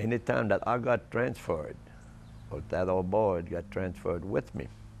 anytime that I got transferred, well, Thad Boyd got transferred with me.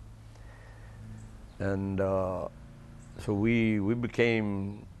 And so we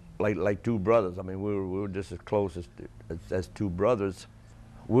became like two brothers. I mean, we were just as close as two brothers.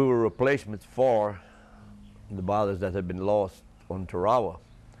 We were replacements for the brothers that had been lost on Tarawa.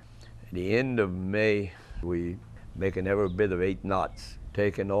 At the end of May, we making every bit of 8 knots,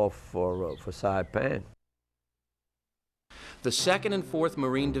 taking off for Saipan. The 2nd and 4th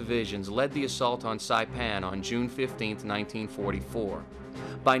Marine Divisions led the assault on Saipan on June 15, 1944.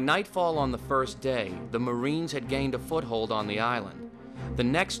 By nightfall on the first day, the Marines had gained a foothold on the island. The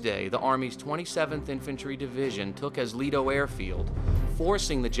next day, the Army's 27th Infantry Division took as Lido Airfield,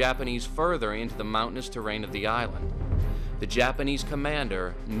 forcing the Japanese further into the mountainous terrain of the island. The Japanese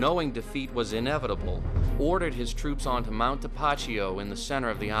commander, knowing defeat was inevitable, ordered his troops onto Mount Tapachio in the center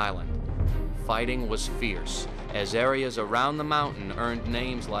of the island. Fighting was fierce, as areas around the mountain earned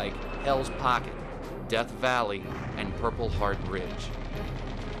names like Hell's Pocket, Death Valley, and Purple Heart Ridge.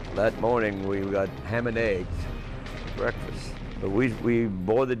 That morning we got ham and eggs for breakfast. But we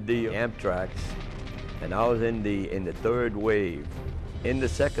boarded the Amtrak, and I was in the 3rd wave. In the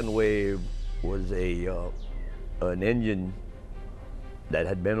 2nd wave was an engine that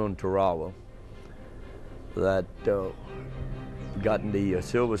had been on Tarawa that gotten the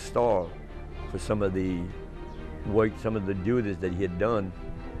Silver Star for some of the work, some of the duties that he had done,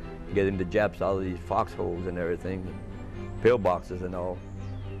 getting the Japs out of these foxholes and everything, pillboxes and all.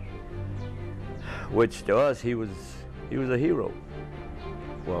 Which to us, he was a hero.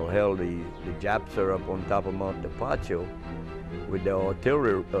 Well, hell, the Japs are up on top of Mount Tapachio with their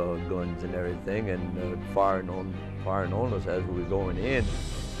artillery guns and everything, and firing on us as we were going in.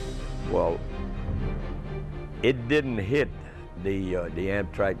 Well, it didn't hit the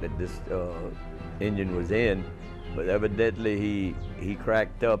Amtrak that this engine was in, but evidently he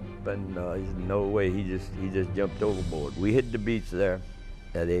cracked up, and he said, no way, he just jumped overboard. We hit the beach there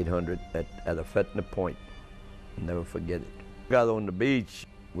at 800 at a Fetna Point. I'll never forget it. Got on the beach,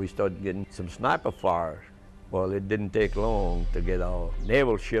 we started getting some sniper fire. Well, it didn't take long to get our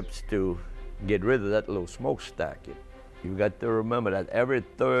naval ships to get rid of that little smokestack. You got to remember that every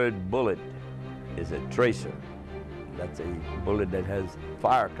 3rd bullet is a tracer. That's a bullet that has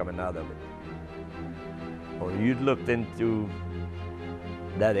fire coming out of it. Well, you looked into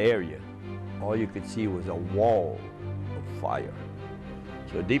that area, all you could see was a wall of fire.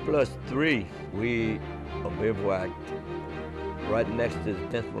 So D+3, we bivouacked right next to the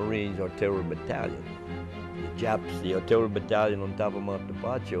 10th Marines Artillery Battalion. The Japs, the Artillery Battalion on top of Mount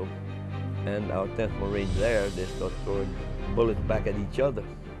Tapachio, and our 10th Marines there, they start throwing bullets back at each other.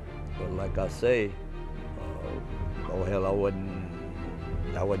 But like I say, oh hell,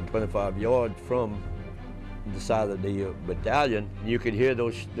 I wasn't 25 yards from the side of the battalion. You could hear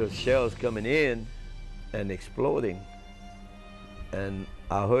those shells coming in and exploding. And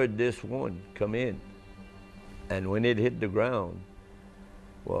I heard this one come in. And when it hit the ground,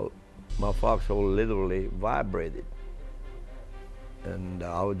 well, my foxhole literally vibrated. And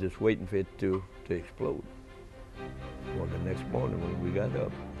I was just waiting for it to explode. Well, the next morning when we got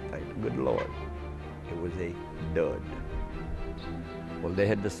up, thank the good Lord, it was a dud. Well, they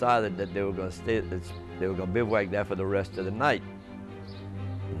had decided that they were going to bivouac there for the rest of the night.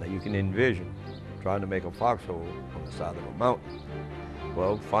 Now you can envision trying to make a foxhole on the side of a mountain.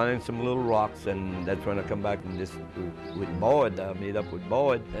 Well, finding some little rocks, and that's when I come back and this with Boyd. I meet up with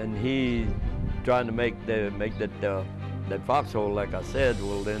Boyd, and he trying to make that foxhole, like I said.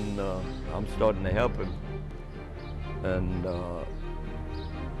 Well, then I'm starting to help him, and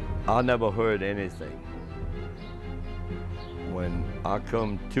I never heard anything. When I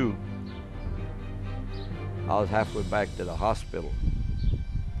come to, I was halfway back to the hospital,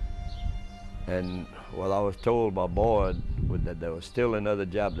 and what I was told by Boyd was that there was still another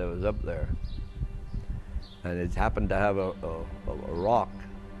Jap that was up there, and it happened to have a rock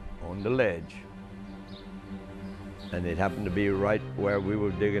on the ledge, and it happened to be right where we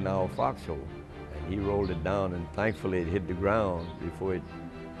were digging our foxhole, and he rolled it down, and thankfully it hit the ground before it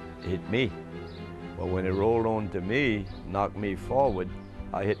hit me. But when it rolled on to me, knocked me forward,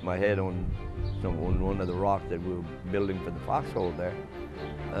 I hit my head on one of the rocks that we were building for the foxhole there,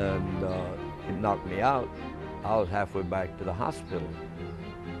 and it knocked me out. I was halfway back to the hospital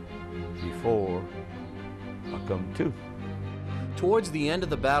before I come to. Towards the end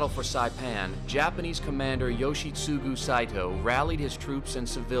of the battle for Saipan, Japanese commander Yoshitsugu Saito rallied his troops and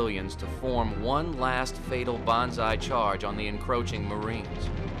civilians to form one last fatal banzai charge on the encroaching Marines.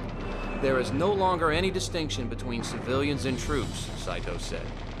 There is no longer any distinction between civilians and troops, Saito said.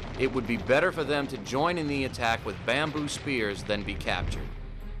 It would be better for them to join in the attack with bamboo spears than be captured.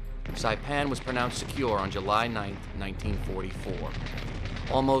 Saipan was pronounced secure on July 9, 1944.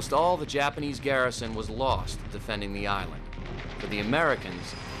 Almost all the Japanese garrison was lost defending the island. For the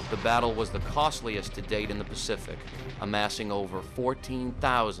Americans, the battle was the costliest to date in the Pacific, amassing over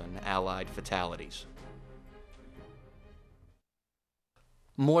 14,000 Allied fatalities.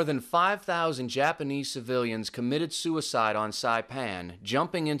 More than 5,000 Japanese civilians committed suicide on Saipan,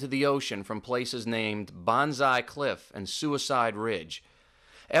 jumping into the ocean from places named Banzai Cliff and Suicide Ridge.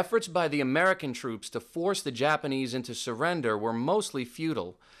 Efforts by the American troops to force the Japanese into surrender were mostly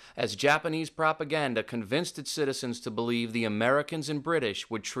futile, as Japanese propaganda convinced its citizens to believe the Americans and British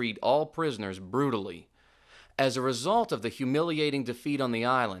would treat all prisoners brutally. As a result of the humiliating defeat on the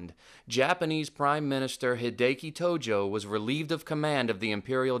island, Japanese Prime Minister Hideki Tojo was relieved of command of the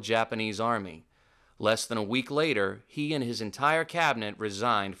Imperial Japanese Army. Less than a week later, he and his entire cabinet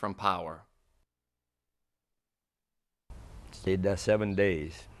resigned from power. Stayed there 7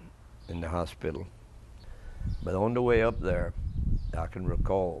 days in the hospital. But on the way up there, I can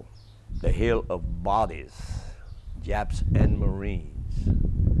recall the hill of bodies, Japs and Marines,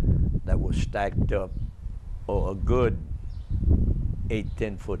 that was stacked up a good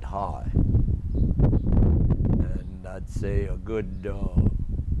 8-10 foot high. And I'd say a good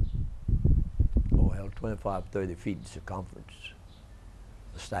 25-30 feet in circumference,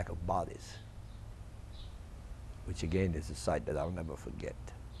 a stack of bodies, which again is a sight that I'll never forget.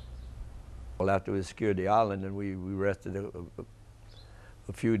 Well, after we secured the island, and we rested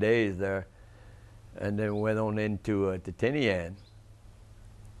a few days there, and then went on into Tinian.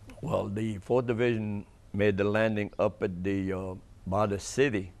 Well, the 4th Division made the landing up at the Bada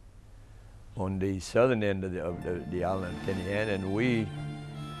City on the southern end of the island of Tinian, and we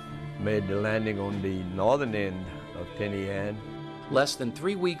made the landing on the northern end of Tinian. Less than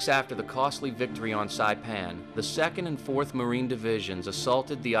 3 weeks after the costly victory on Saipan, the 2nd and 4th Marine Divisions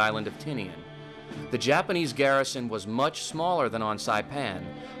assaulted the island of Tinian. The Japanese garrison was much smaller than on Saipan,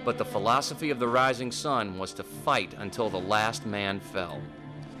 but the philosophy of the Rising Sun was to fight until the last man fell.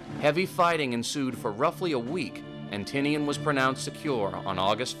 Heavy fighting ensued for roughly a week, and Tinian was pronounced secure on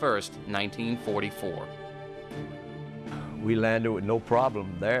August 1st, 1944. We landed with no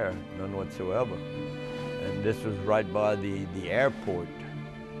problem there, none whatsoever. And this was right by the airport.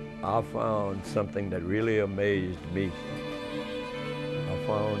 I found something that really amazed me. I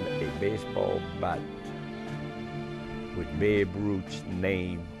found a baseball bat with Babe Ruth's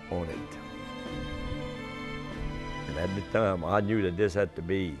name on it. And at the time, I knew that this had to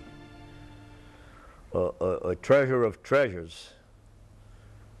be a treasure of treasures,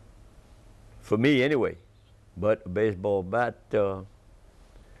 for me anyway. But a baseball bat, I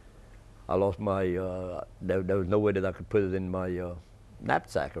lost my, there was no way that I could put it in my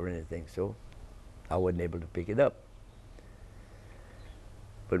knapsack or anything, so I wasn't able to pick it up.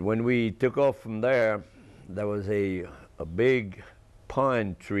 But when we took off from there, there was a big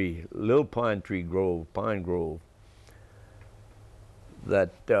pine tree, little pine grove,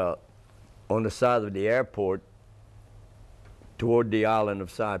 that on the side of the airport toward the island of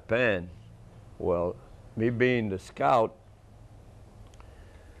Saipan. Well, me being the scout,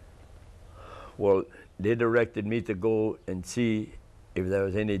 well, they directed me to go and see if there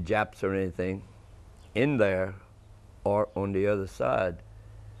was any Japs or anything in there or on the other side.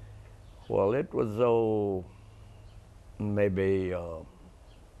 Well, it was, maybe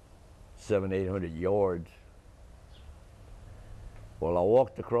 700-800 yards. Well, I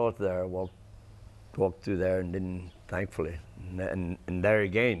walked across there, walked through there, and then, thankfully, and there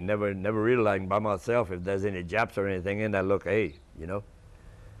again, never realizing by myself if there's any Japs or anything in there, look, hey, you know.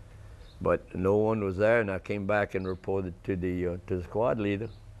 But no one was there, and I came back and reported to the squad leader.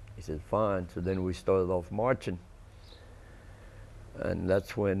 He said, fine. So then we started off marching. And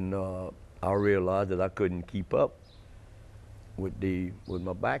that's when I realized that I couldn't keep up with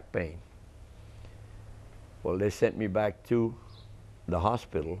my back pain. Well, they sent me back to the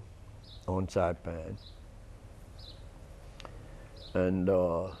hospital on Saipan, and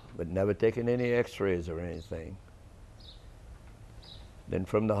but never taken any X-rays or anything. Then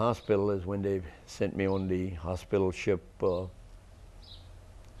from the hospital is when they sent me on the hospital ship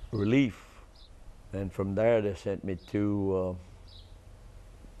Relief, and from there they sent me to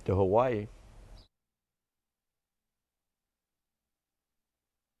Hawaii.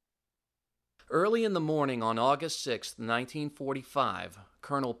 Early in the morning on August 6, 1945,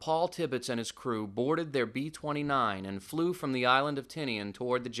 Colonel Paul Tibbets and his crew boarded their B-29 and flew from the island of Tinian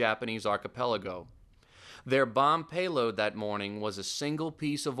toward the Japanese archipelago. Their bomb payload that morning was a single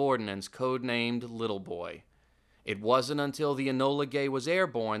piece of ordnance codenamed Little Boy. It wasn't until the Enola Gay was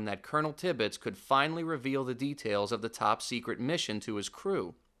airborne that Colonel Tibbets could finally reveal the details of the top-secret mission to his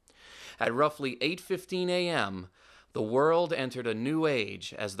crew. At roughly 8:15 a.m., the world entered a new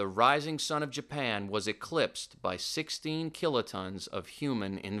age as the rising sun of Japan was eclipsed by 16 kilotons of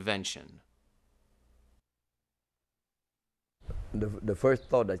human invention. The first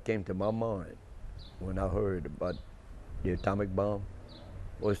thought that came to my mind when I heard about the atomic bomb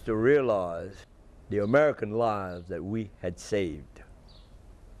was to realize the American lives that we had saved.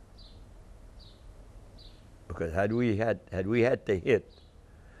 Because had we had to hit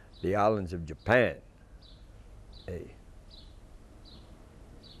the islands of Japan, hey,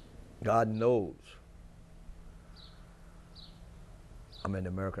 God knows how many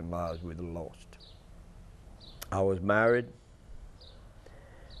American lives we'd have lost. I was married,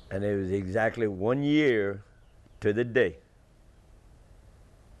 and it was exactly 1 year to the day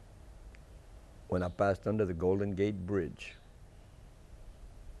when I passed under the Golden Gate Bridge,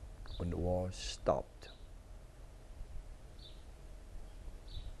 when the war stopped.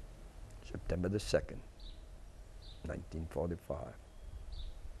 September the 2nd, 1945.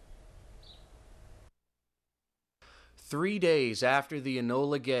 3 days after the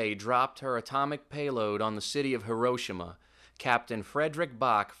Enola Gay dropped her atomic payload on the city of Hiroshima, Captain Frederick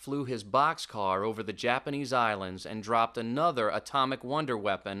Bach flew his boxcar over the Japanese islands and dropped another atomic wonder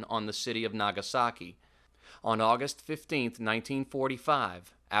weapon on the city of Nagasaki. On August 15,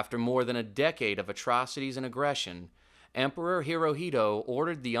 1945, after more than a decade of atrocities and aggression, Emperor Hirohito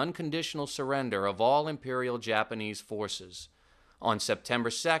ordered the unconditional surrender of all Imperial Japanese forces. On September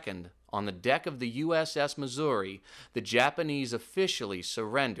 2nd, on the deck of the USS Missouri, the Japanese officially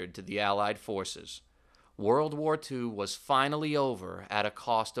surrendered to the Allied forces. World War II was finally over at a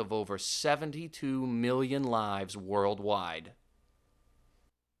cost of over 72 million lives worldwide.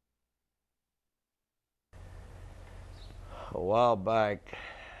 A while back,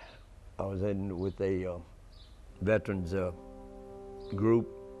 I was in with a veterans group,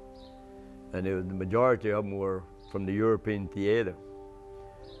 and the majority of them were from the European theater.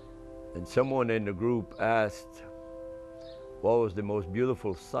 And someone in the group asked what was the most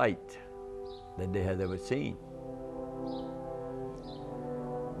beautiful sight that they had ever seen.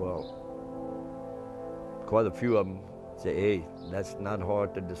 Well, quite a few of them say, hey, that's not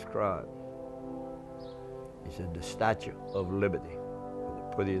hard to describe. He said, the Statue of Liberty was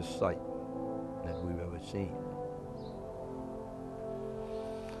the prettiest sight that we've ever seen.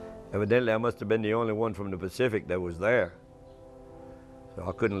 Evidently, I must have been the only one from the Pacific that was there, so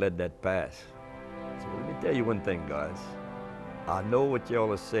I couldn't let that pass. So let me tell you one thing, guys. I know what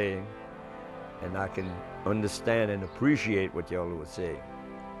y'all are saying, and I can understand and appreciate what y'all were saying.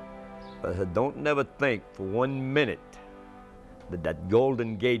 But I said, don't never think for 1 minute that that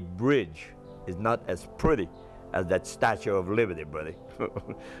Golden Gate Bridge is not as pretty as that Statue of Liberty, buddy.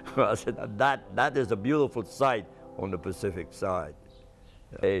 I said, that is a beautiful sight on the Pacific side.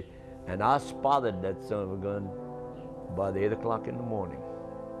 And I spotted that son of a gun about 8 o'clock in the morning.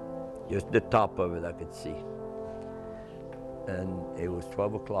 Just the top of it I could see. And it was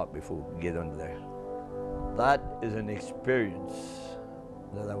 12 o'clock before we could get under there. That is an experience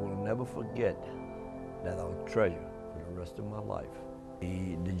that I will never forget, that I'll treasure for the rest of my life.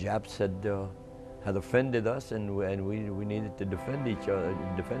 The Japs had offended us, and we needed to defend each other,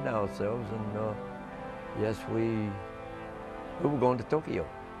 defend ourselves, and yes, we were going to Tokyo.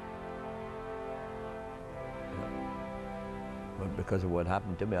 But because of what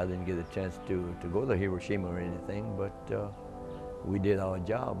happened to me, I didn't get a chance to go to Hiroshima or anything, but we did our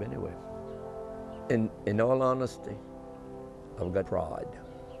job anyway. In all honesty, I've got pride.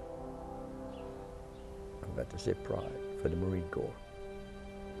 I've got to say pride for the Marine Corps.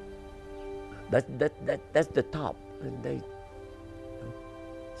 That's the top. And they,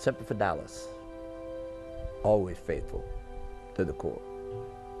 Semper Fi, always faithful to the Corps.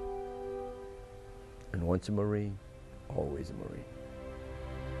 And once a Marine, always a Marine.